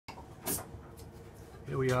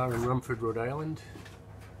Here we are in Rumford, Rhode Island,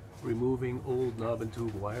 removing old knob and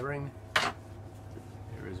tube wiring.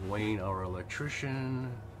 Here is Wayne, our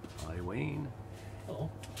electrician. Hi, Wayne. Oh.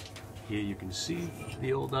 Here you can see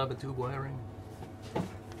the old knob and tube wiring. I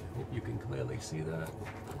hope you can clearly see that.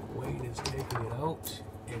 Wayne is taking it out,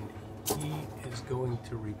 and he is going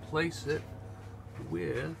to replace it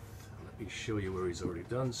with, let me show you where he's already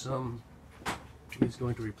done some. He's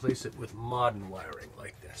going to replace it with modern wiring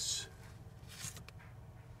like this.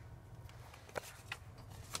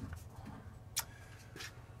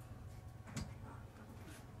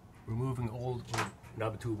 Removing old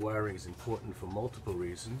knob and tube wiring is important for multiple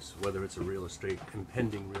reasons, whether it's a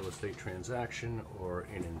impending real estate transaction or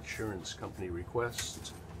an insurance company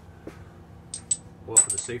request, or for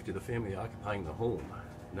the safety of the family occupying the home.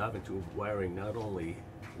 Knob and tube wiring not only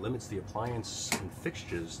limits the appliance and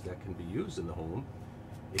fixtures that can be used in the home,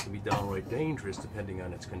 it can be downright dangerous depending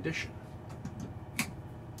on its condition.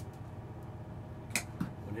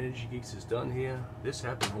 When Energy Geeks is done here, this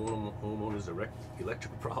happy homeowners'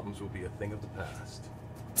 electrical problems will be a thing of the past.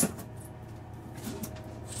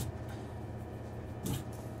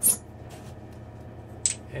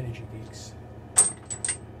 Energy Geeks,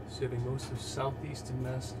 serving most of southeastern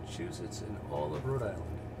Massachusetts and all of Rhode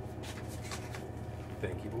Island.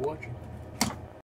 Thank you for watching.